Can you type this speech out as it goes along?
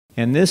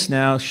And this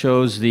now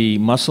shows the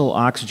muscle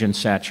oxygen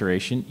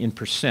saturation in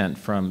percent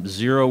from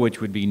 0,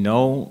 which would be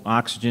no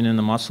oxygen in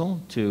the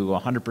muscle, to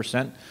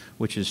 100%,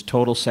 which is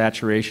total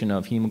saturation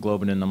of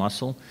hemoglobin in the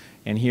muscle.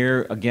 And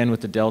here, again,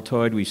 with the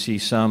deltoid, we see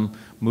some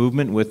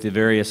movement with the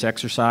various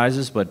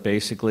exercises, but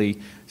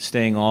basically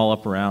staying all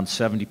up around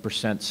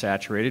 70%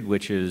 saturated,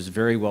 which is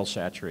very well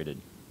saturated.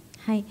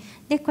 はい、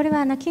でこれ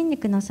は筋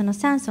肉のその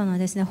酸素の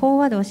ですね飽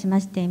和度を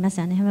示していま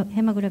す。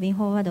ヘモグロビン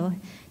飽和度を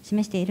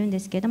示しているんで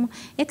すけれども、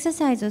エクサ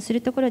サイズをす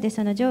るところで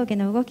その上下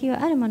の動き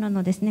があるもの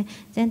のですね、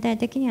全体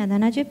的には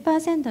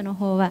 70% の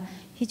方は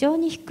非常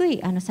に低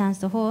い酸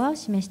素飽和を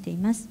示してい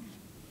ます。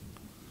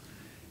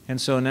And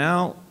so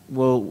now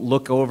we'll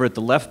look over at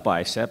the left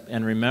bicep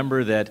and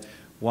remember that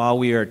while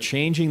we are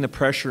changing the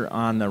pressure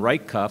on the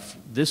right cuff,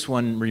 this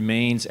one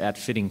remains at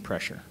fitting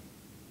pressure.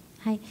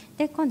 はい、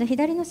で今度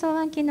左の双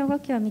腕筋の動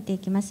きを見てい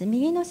きます。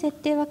右の設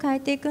定は変え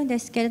ていくんで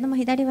すけれども、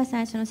左は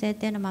最初の設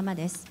定のまま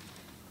です。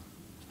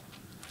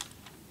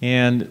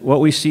And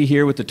what we see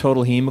here with the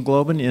total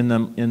hemoglobin in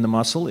the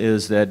muscle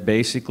is that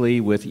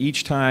basically with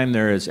each time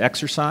there is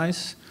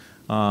exercise,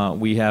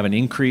 we have an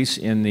increase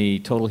in the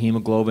total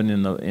hemoglobin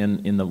in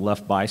the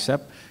left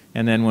bicep,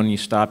 and then when you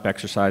stop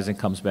exercising, it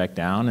comes back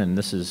down, and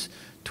this is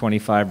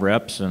 25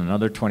 reps and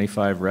another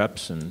 25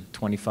 reps and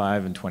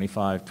 25 and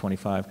 25,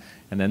 25.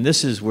 And then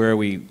this is where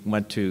we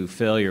went to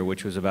failure,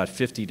 which was about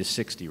 50 to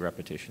 60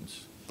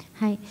 repetitions.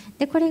 はい、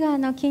でこれが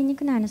筋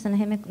肉内のその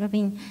ヘモグロ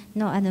ビン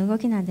の動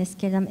きなんです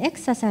けれども、エク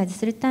ササイズ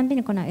するたんび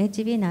にこの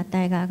HB の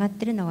値が上がっ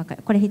ているのが分か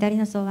る。これ左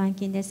の双腕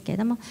筋ですけれ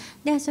ども、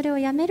でそれを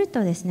やめる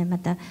とですね、ま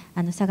た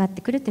下がっ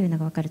てくるというの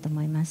が分かると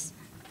思います。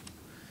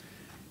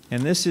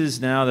And this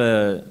is now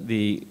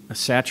the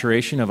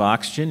saturation of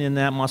oxygen in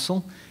that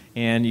muscle.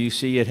 And you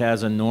see it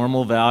has a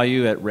normal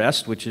value at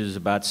rest, which is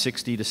about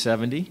 60 to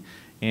 70.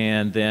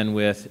 And then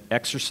with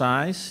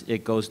exercise,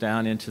 it goes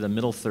down into the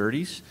middle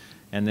 30s.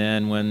 And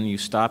then when you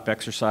stop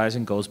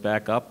exercising, it goes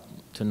back up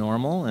to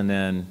normal, and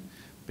then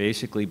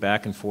basically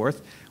back and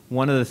forth.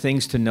 One of the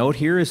things to note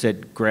here is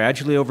that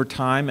gradually over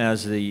time,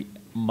 as the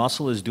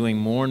muscle is doing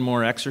more and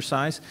more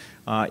exercise,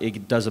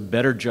 it does a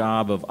better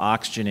job of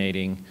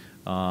oxygenating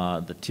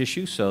the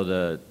tissue, so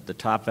the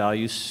top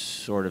values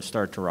sort of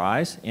start to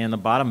rise, and the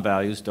bottom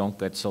values don't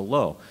get so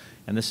low.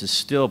 And this is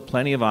still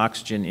plenty of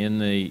oxygen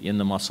in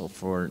the muscle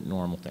for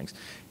normal things.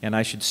 And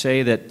I should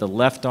say that the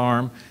left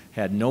arm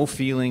had no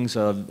feelings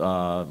of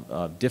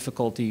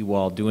difficulty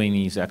while doing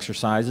these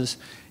exercises.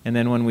 And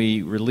then when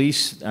we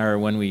release, or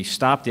when we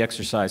stop the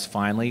exercise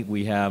finally,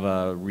 we have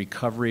a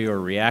recovery or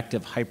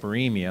reactive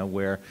hyperemia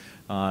where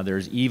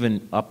there's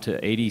even up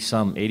to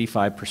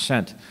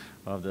 85%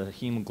 of the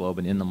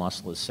hemoglobin in the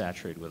muscle is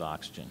saturated with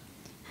oxygen.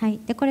 はい、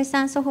でこれ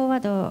酸素飽和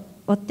度を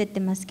追ってって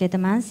ますけれど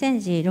も、安静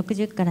時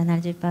60から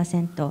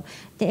 70%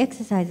 でエク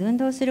ササイズ運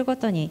動するご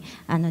とに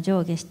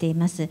上下してい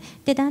ます。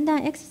でだんだ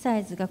んエクササ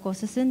イズがこう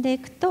進んでい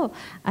くと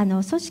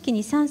組織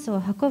に酸素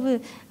を運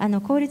ぶ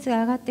効率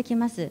が上がってき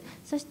ます。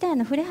そして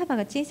振れ幅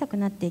が小さく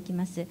なっていき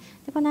ます。で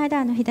この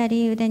間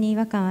左腕に違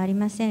和感はあり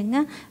ません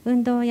が、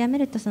運動をやめ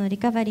るとそのリ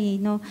カバリー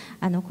の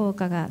効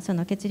果がそ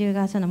の血流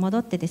が戻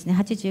ってですね、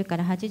80か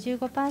ら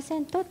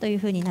 85% という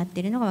ふうになって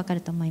いるのがわか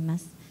ると思いま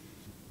す。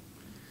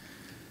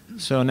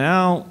So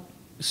now,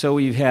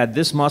 we've had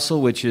this muscle,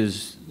 which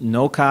is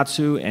no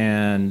KAATSU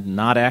and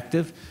not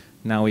active.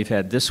 Now we've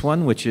had this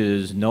one, which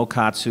is no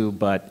KAATSU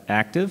but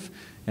active.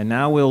 And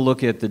now we'll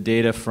look at the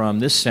data from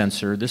this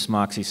sensor, this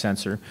MOXIE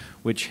sensor,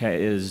 which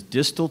is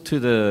distal to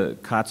the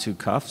KAATSU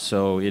cuff,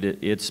 so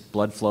its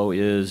blood flow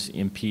is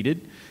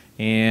impeded.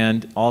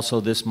 And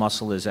also this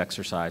muscle is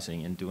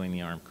exercising and doing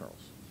the arm curls.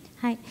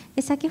 はい、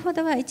で先ほ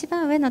どは一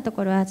番上のと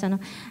ころは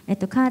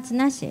KAATSU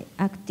なし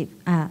アクティ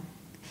ブ。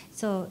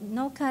So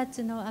no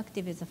KAATSU, no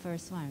active is the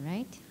first one,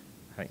 right?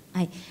 はい。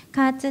はい。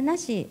KAATSUな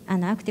し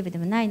アクティブで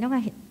もないの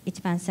が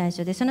一番最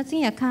初で、その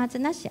次はKAATSU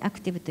なしアク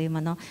ティブというも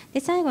ので、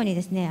最後に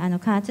ですね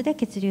KAATSUで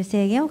血流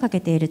制限をかけ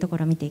ているとこ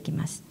ろを見ていき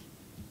ます。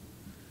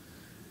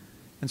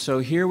And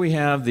so here we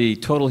have the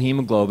total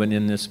hemoglobin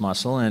in this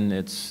muscle, and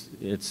it's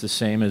the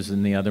same as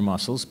in the other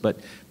muscles. But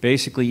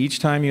basically, each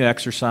time you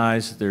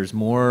exercise, there's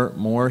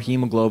more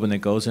hemoglobin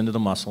that goes into the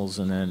muscles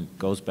and then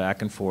goes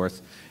back and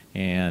forth,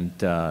 and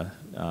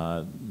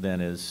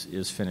then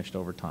is finished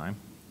over time.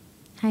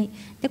 はい、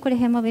でこれ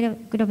ヘモグ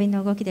ロビン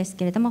の動きです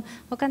けれども、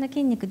他の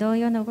筋肉同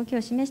様の動き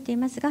を示してい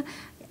ますが、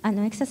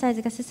エクササイ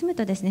ズが進む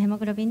とですね、ヘモ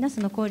グロビンの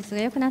その効率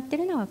が良くなってい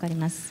るのが分かり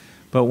ます。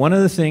But one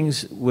of the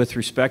things with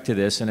respect to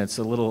this, and it's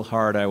a little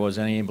hard, I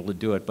wasn't able to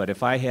do it, but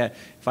if I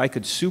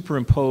could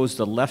superimpose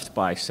the left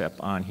bicep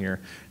on here,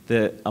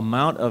 the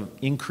amount of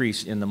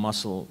increase in the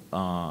muscle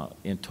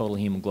in total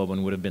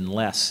hemoglobin would have been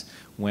less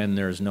when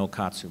there's no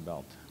KAATSU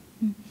belt.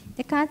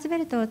 でKAATSUベ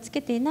ルトをつ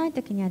けていない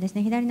ときにはです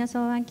ね、左の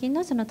双腕筋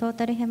のそのトー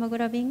タルヘモグ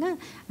ロビンが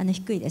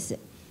低いです。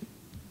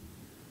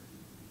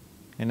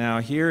And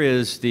now here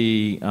is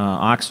the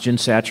oxygen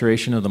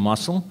saturation of the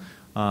muscle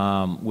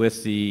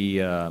with the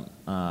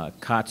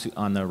KAATSU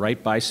on the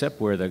right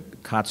bicep where the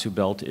KAATSU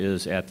belt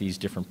is at these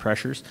different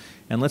pressures.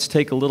 And let's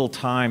take a little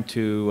time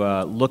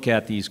to look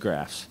at these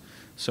graphs.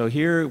 So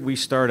here we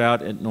start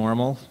out at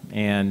normal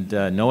and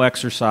no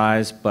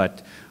exercise,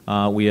 but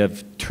we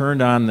have put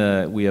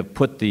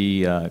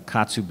the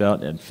KAATSU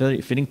belt at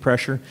fitting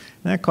pressure,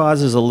 and that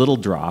causes a little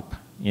drop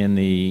in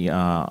the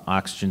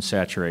oxygen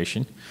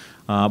saturation,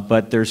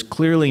 but there's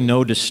clearly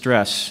no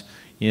distress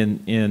in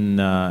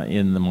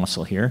the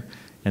muscle here.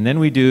 And then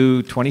we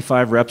do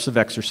 25 reps of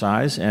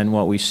exercise, and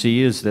what we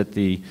see is that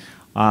the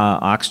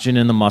oxygen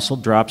in the muscle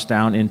drops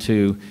down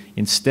into,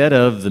 instead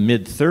of the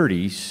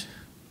mid-30s,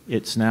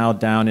 it's now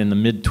down in the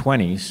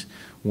mid-20s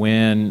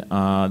when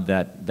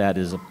the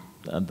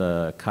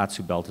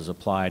KAATSU belt is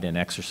applied and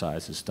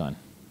exercise is done.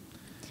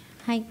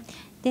 はい。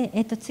で、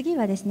次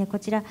はですね、こ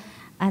ちら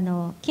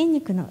筋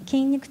肉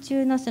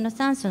中のその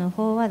酸素の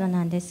フォワード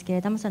なんですけ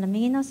れども、その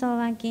右の双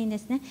腕筋で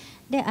すね。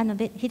で、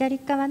左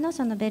側の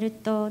そのベル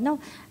トの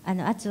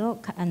圧を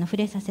触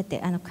れさせ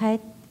て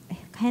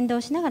変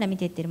動しながら見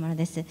ていっているもの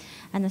です。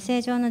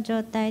正常の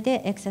状態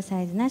でエクサ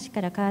サイズなし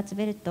から加圧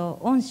ベルトを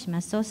オンしま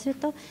す。そうする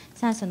と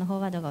酸素のフォ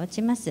ワードが落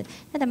ちます。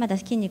ただまだ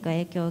筋肉は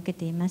影響を受け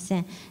ていませ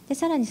ん。で、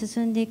さらに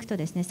進んでいくと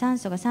ですね、酸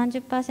素が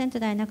 30%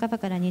 台半ば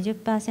から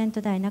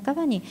 20% 台半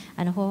ばにフ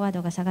ォワー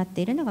ドが下がっ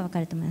ているのが分か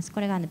ると思います。こ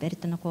れがベル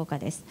トの効果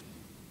です。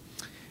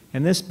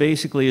And this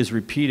basically is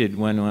repeated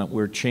when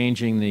we're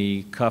changing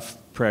the cuff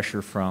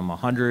pressure from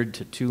 100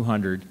 to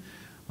 200,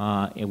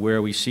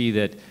 where we see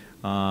that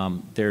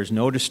there's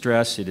no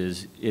distress. It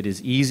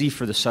is easy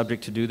for the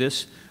subject to do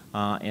this,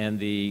 and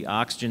the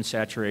oxygen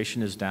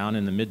saturation is down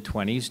in the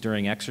mid-20s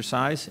during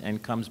exercise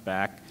and comes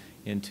back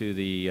into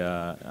the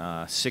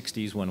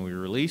 60s when we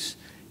release,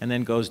 and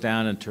then goes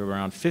down into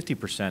around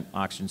 50%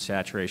 oxygen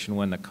saturation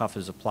when the cuff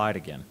is applied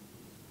again.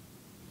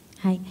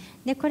 はい、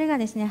でこれが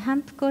ですね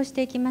反復をし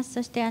ていきます。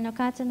そして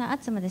加圧の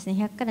圧もですね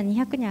100から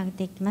200に上げ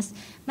ていきます。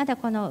まだ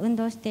この運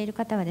動している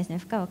方はですね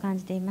負荷を感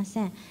じていま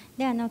せん。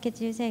で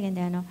血流制限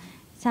で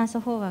酸素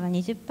飽和が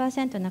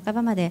 20% 半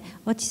ばまで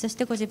落ち、そし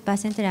て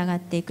 50% に上がっ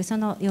ていく、そ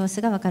の様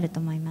子がわかると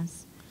思いま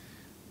す。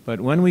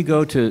But when we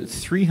go to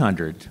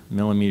 300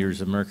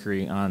 millimeters of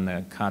mercury on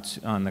the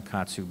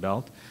KAATSU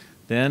belt,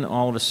 then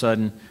all of a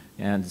sudden,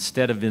 and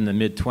instead of in the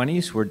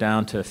mid-20s, we're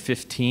down to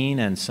 15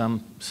 and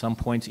some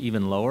points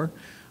even lower.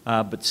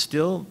 But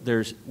still,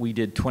 we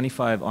did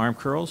 25 arm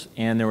curls,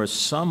 and there was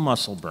some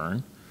muscle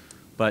burn,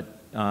 but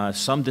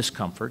some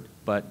discomfort,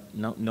 but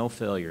no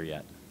failure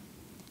yet.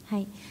 は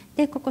い、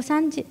でここ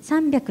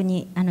300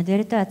にベ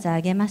ルト圧を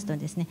上げますと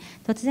ですね、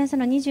突然そ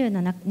の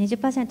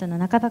 20%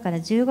 の半ばから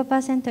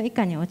 15% 以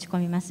下に落ち込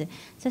みます。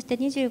そして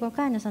25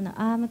回のその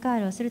アームカ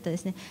ールをするとで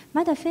すね、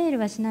まだフェイル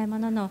はしないも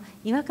のの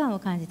違和感を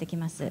感じてき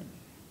ます。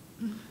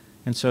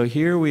And so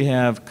here we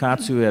have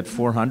KAATSU at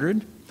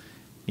 400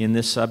 in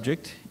this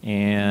subject,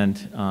 and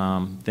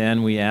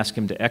then we ask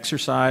him to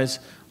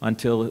exercise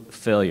until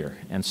failure.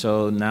 And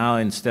so now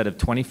instead of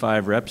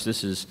 25 reps,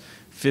 this is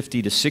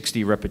 50 to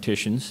 60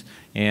 repetitions,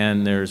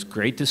 and there's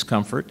great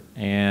discomfort,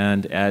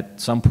 and at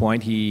some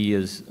point he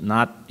is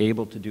not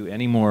able to do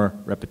any more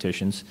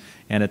repetitions,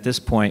 and at this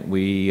point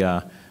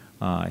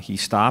he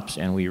stops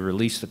and we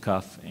release the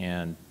cuff,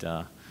 and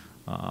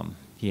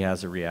he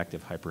has a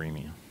reactive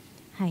hyperemia.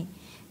 はい。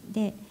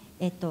で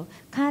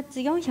加圧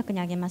400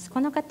に上げます。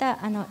この方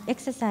エク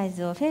ササイ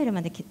ズをフェール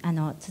まで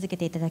続け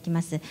ていただき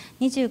ます。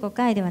25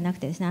回ではなく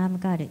てですね、アーム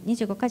カール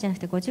25回じゃなく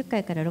て50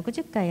回から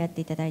60回やっ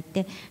ていただい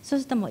て、そう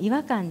するともう違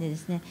和感でで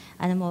すね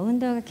もう運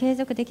動が継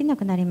続できな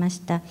くなりまし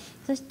た。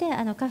そして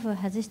カフを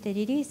外して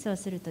リリースを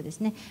するとで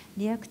すね、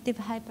リアクティ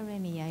ブハイパレ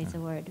ミア is a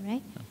word,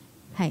 right?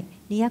 はい、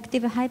リアクテ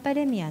ィブハイパ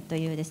レミアと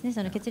いうですね、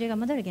その血流が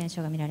戻る現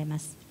象が見られま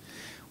す。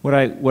What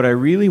I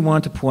really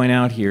want to point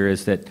out here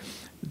is that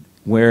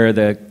where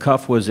the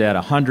cuff was at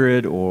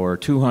 100 or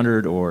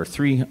 200 or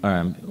 50,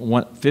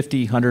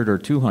 100 or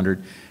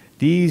 200,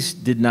 these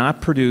did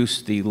not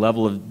produce the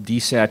level of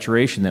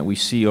desaturation that we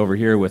see over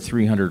here with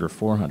 300 or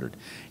 400.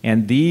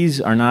 And these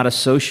are not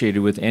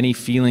associated with any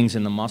feelings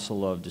in the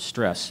muscle of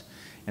distress.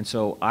 And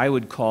so I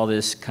would call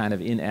this kind of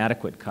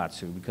inadequate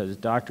KAATSU, because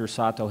Dr.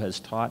 Sato has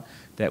taught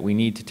that we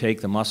need to take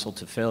the muscle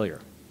to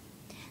failure.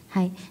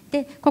 はい、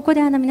でここ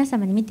で皆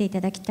様に見ていた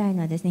だきたい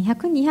のはですね、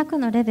100、200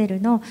のレベル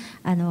の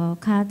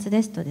加圧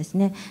ですとです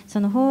ね、そ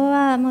の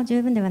飽和も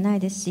十分ではない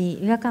ですし、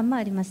違和感も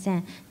ありませ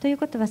ん。という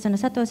ことは、その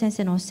佐藤先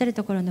生のおっしゃる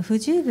ところの不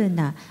十分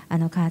な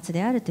加圧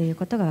であるという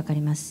ことが分か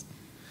ります。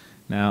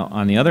Now,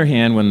 on the other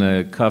hand, when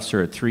the cuffs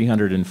are at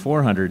 300 and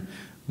 400,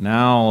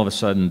 now all of a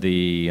sudden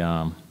the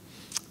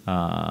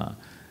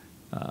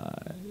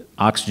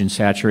oxygen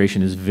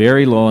saturation is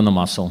very low in the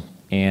muscle,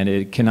 and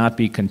it cannot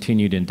be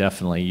continued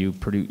indefinitely. You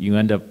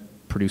end up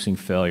producing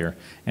failure.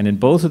 And in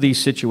both of these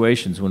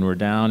situations, when we're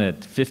down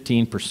at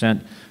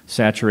 15%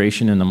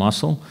 saturation in the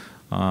muscle,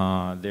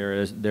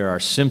 there are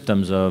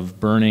symptoms of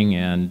burning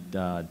and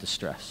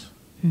distress.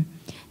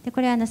 でこ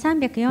れ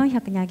300、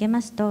400に上げ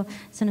ますと、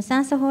その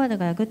酸素飽和度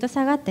がぐっと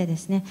下がってで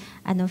すね、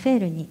フ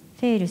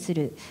ェイルす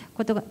る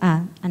ことが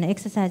エク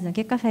ササイズの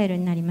結果フェイル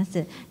になりま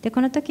す。でこ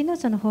の時の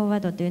その飽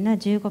和度というのは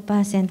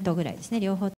 15% ぐらいですね、両方